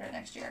my doctorate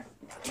next year.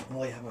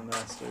 Well, you have a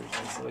master's,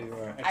 and so you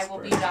are expert. I will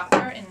be a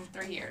doctor in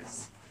 3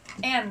 years.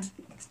 And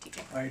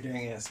teaching. Are you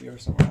doing ASU or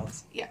somewhere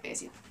else? Yeah,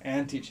 ASU.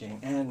 And teaching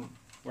and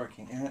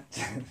working and.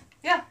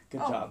 Yeah.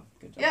 Good Oh. job.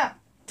 Good job. Yeah.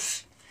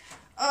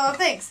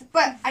 Thanks.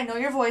 But I know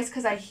your voice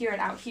because I hear it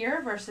out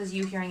here versus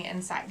you hearing it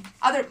inside.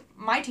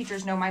 My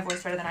teachers know my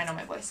voice better than I know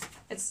my voice.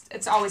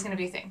 It's always going to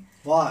be a thing.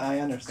 Well, I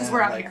understand. Because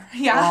we're out like, here.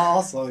 Yeah.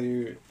 Also,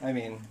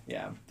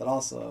 but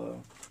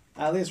also,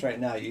 at least right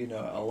now, you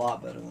know it a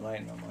lot better than I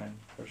know mine,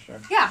 for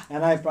sure. Yeah.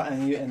 And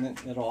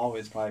it'll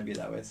always probably be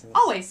that way. Since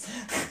Always.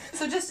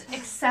 So just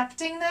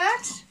accepting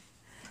that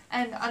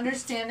and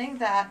understanding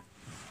that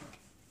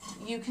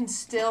you can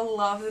still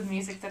love the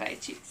music that I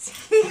choose.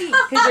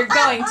 Because you're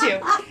going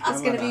to.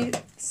 It's going to be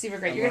super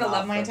great. You're going to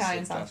love my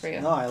Italian songs for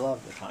you. No, I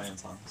love Italian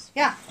songs.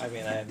 Yeah. I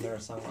mean, I have never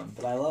sung one,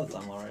 but I love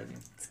them already.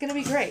 It's going to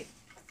be great.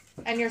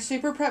 And you're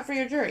super prepped for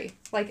your jury.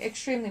 Like,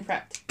 extremely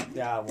prepped.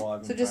 Yeah, well,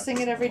 I've been So just sing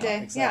it every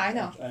day. Yeah, I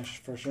know. I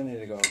for sure need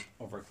to go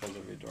over Close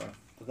Every Door.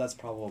 But that's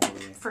probably...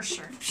 For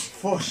sure.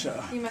 For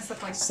sure. You messed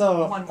up like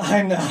So, one more.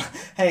 I know.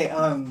 Hey,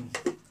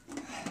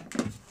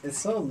 it's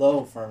so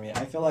low for me.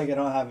 I feel like I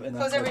don't have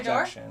enough Close Every Door?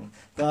 projection.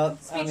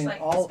 But, Speech, I mean, like,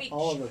 all speech.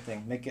 of the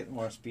things. Make it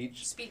more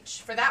speech.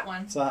 Speech for that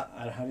one. So,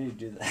 how do you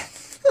do that?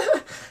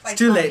 By It's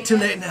too late. talking Too it.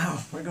 late now.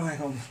 We're going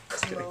home.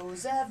 Just kidding.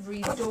 Close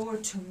every door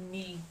to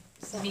me.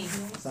 Me.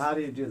 So how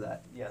do you do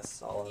that?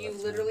 Yes, all of You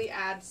that's literally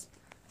add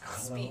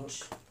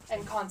speech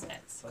and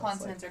consonants. So it's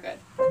Consonants are good.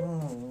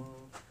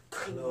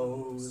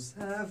 Close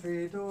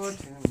every door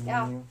to me.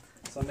 Yeah.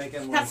 So make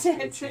it more That's it.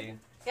 speechy.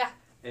 Yeah.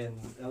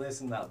 At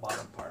least in that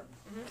bottom part.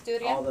 Do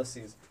it again. All the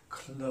C's.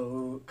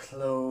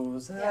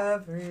 Close Yeah.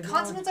 every door.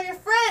 Consonants are your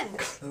friend.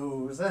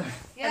 Close. And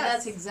Yes.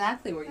 that's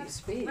exactly where you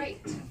speak.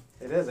 Great.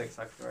 It is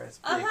exactly where I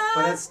speak, Uh-huh.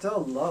 but it's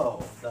still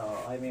low though.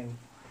 I mean,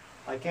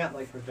 I can't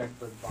like project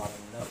the bottom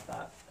note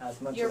that as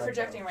much. You're as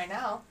projecting right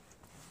now.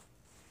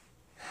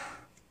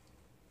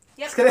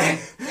 Yep. Just kidding.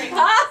 Great.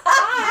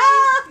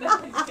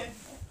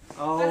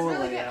 Oh, That's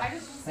really good. yeah. I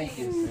just was Thank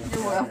saying. you.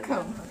 You're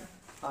welcome.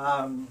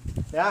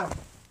 Yeah.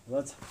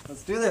 Let's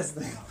do this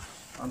thing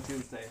on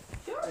Tuesday.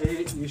 Are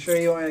you sure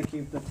you want to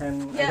keep the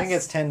 10? I think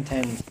Yes. it's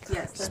 10-10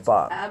 Yes, that's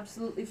spot.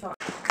 absolutely fine.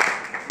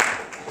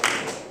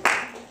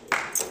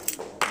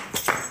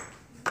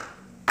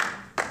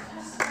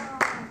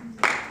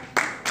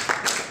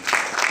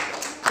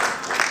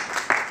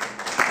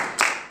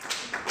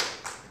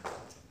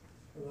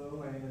 Hello,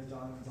 my name is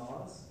John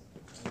Gonzalez.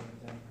 I'm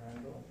with Dan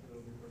Crandall.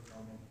 We'll be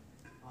performing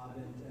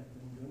Abend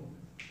Empfindung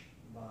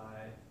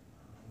by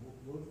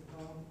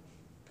Wolfgang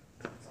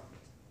Mozart.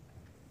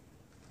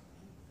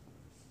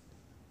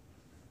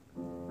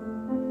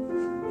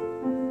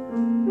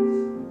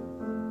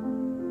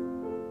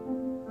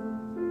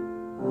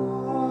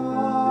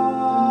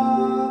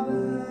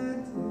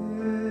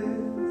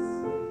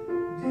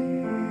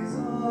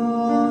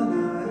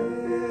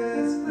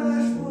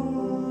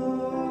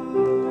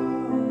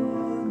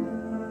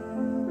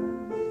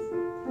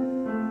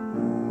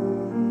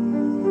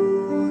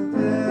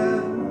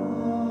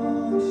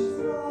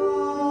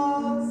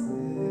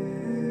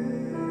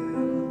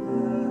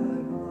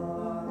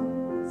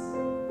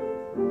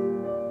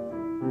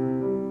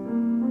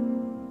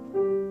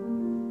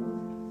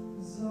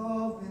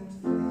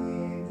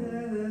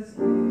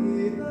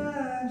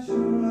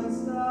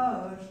 schönst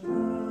da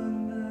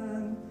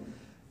Stunden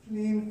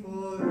fliehen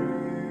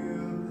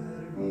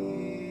vorüber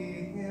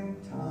wie im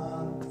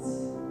Tanz.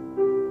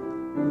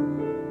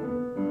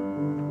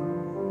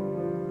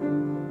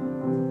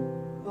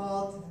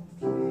 Bald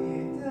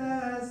entflieht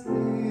des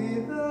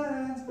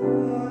Lebens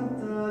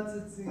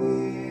Unterzähne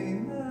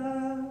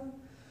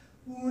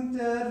und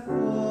der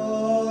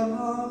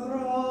Vorhang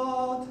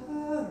rot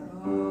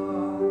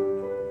herab.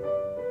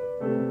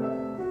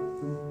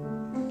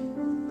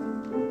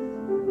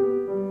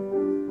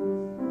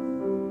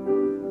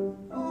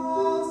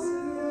 Was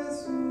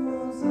ist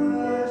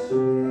unser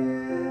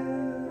Schwer,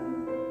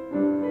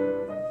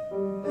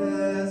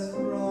 des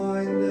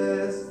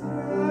Freundes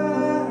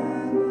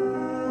Träne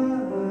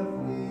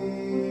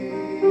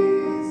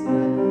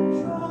fließen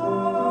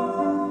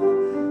schon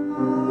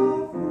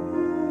auf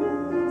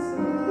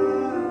unser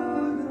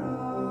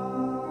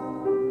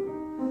Grab.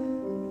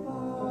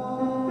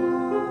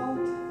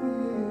 Wart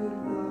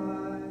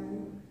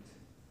vielleicht,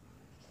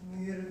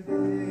 mir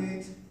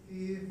weht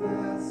wie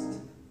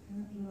West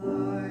und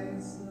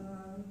leise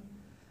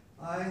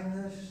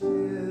eine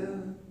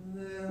stille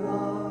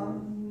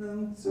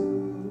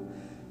Atemzug,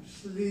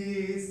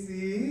 schließ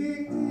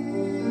ich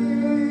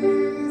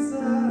dieses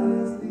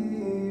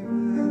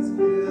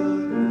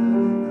Lebenswilde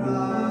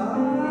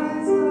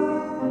Reise,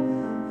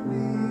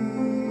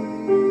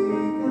 fliege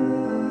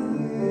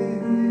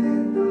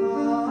in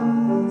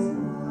das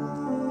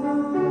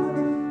Land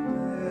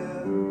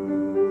der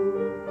Ruhe.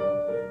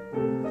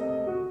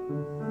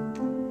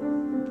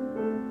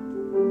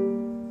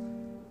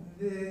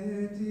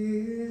 Wird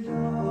ihr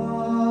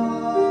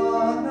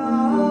dann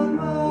an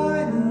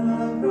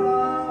meinem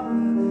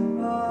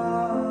Grabe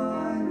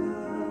weinen,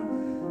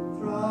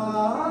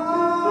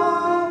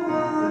 trauernd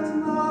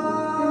meine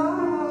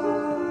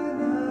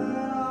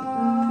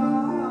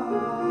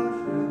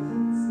Asche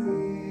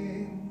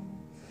ziehen?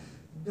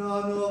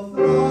 Dann, o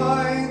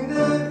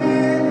Freunde,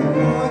 will ich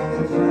euch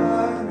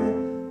erscheinen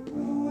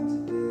und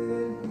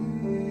will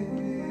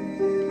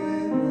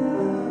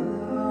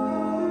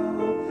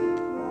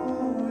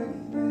euch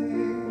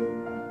nehmen.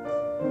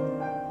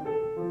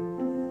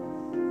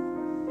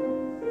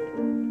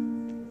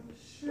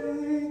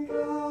 Schenk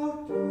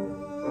auch du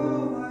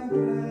ein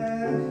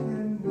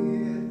Gretchen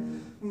mir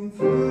und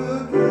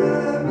pflücke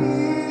mir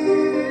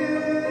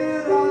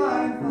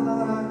ein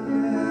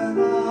Weilchen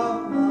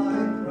auf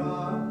mein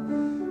Grab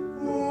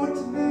und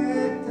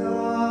mit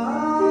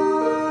deinem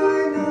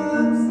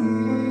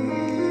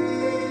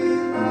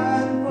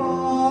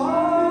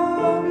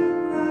seelenvollen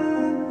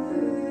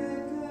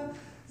Blicke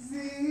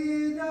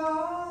sieh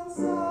dann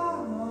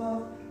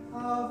sanft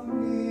auf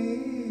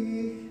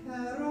mich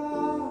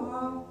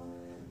herab.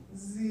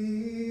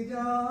 Sieh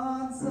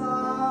dann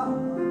sanft auf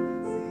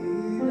mich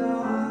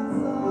herab.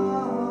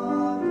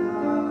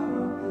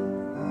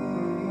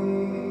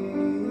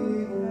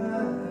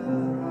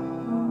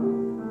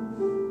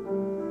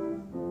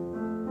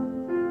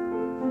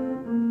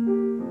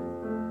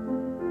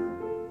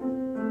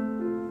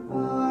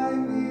 Bei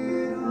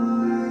mir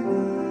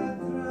eine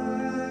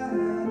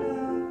Träne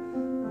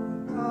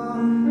und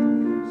dann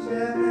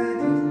schäme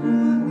dich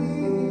nur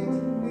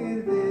nicht, mir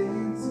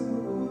wen zu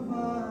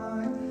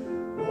weinen.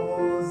 O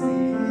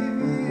sie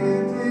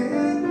wird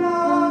in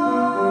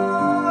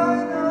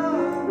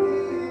meinem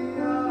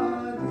Diadema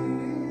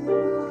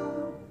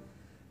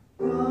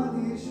dann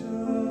die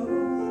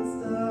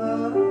schönste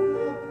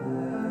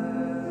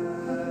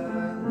Perle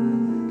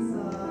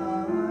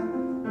sein.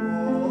 O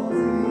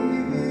sie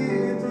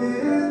wird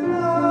in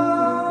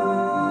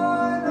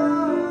meinem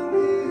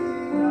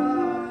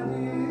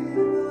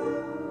Diadema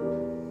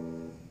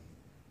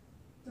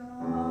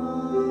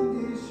dann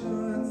die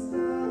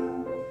schönste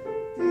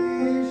Perle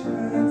sein.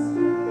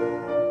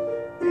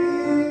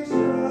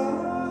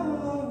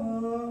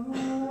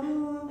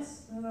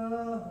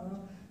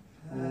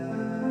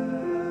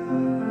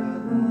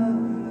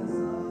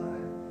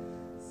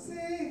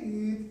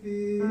 Seht,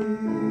 wie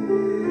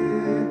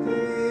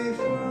die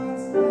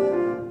schönste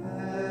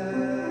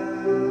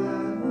Perle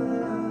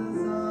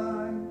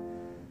sein.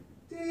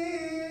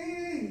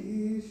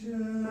 Die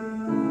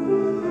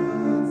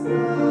schönste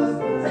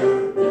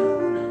Perle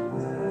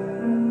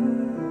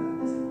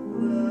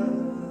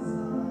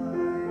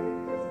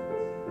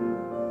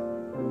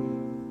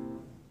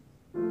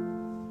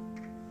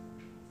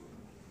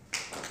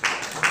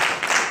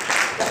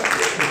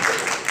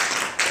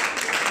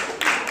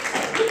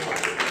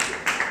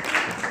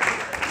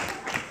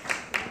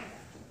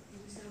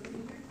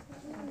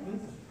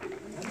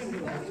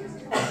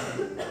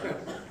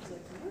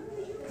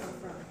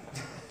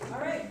All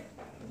right,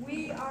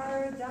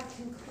 that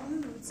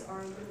concludes our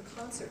little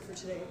concert for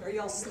today. Are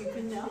y'all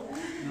sleeping now?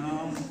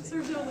 No,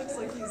 Sergio looks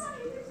like he's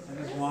I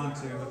just want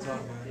to. It's all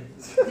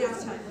good. nap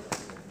time.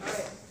 All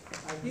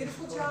right,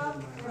 beautiful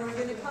job. We're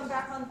gonna come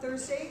back on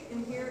Thursday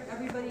and hear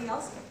everybody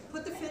else.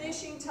 Put the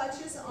finishing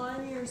touches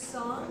on your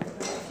song.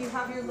 If you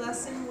have your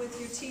lesson with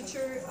your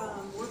teacher,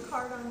 work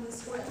hard on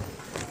this one.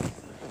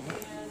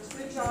 And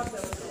good job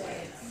though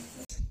today.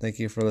 Thank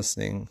you for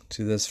listening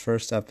to this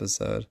first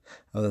episode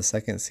of the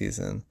second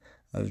season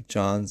of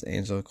John's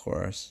Angel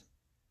Chorus,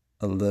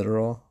 a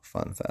literal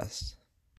fun fest.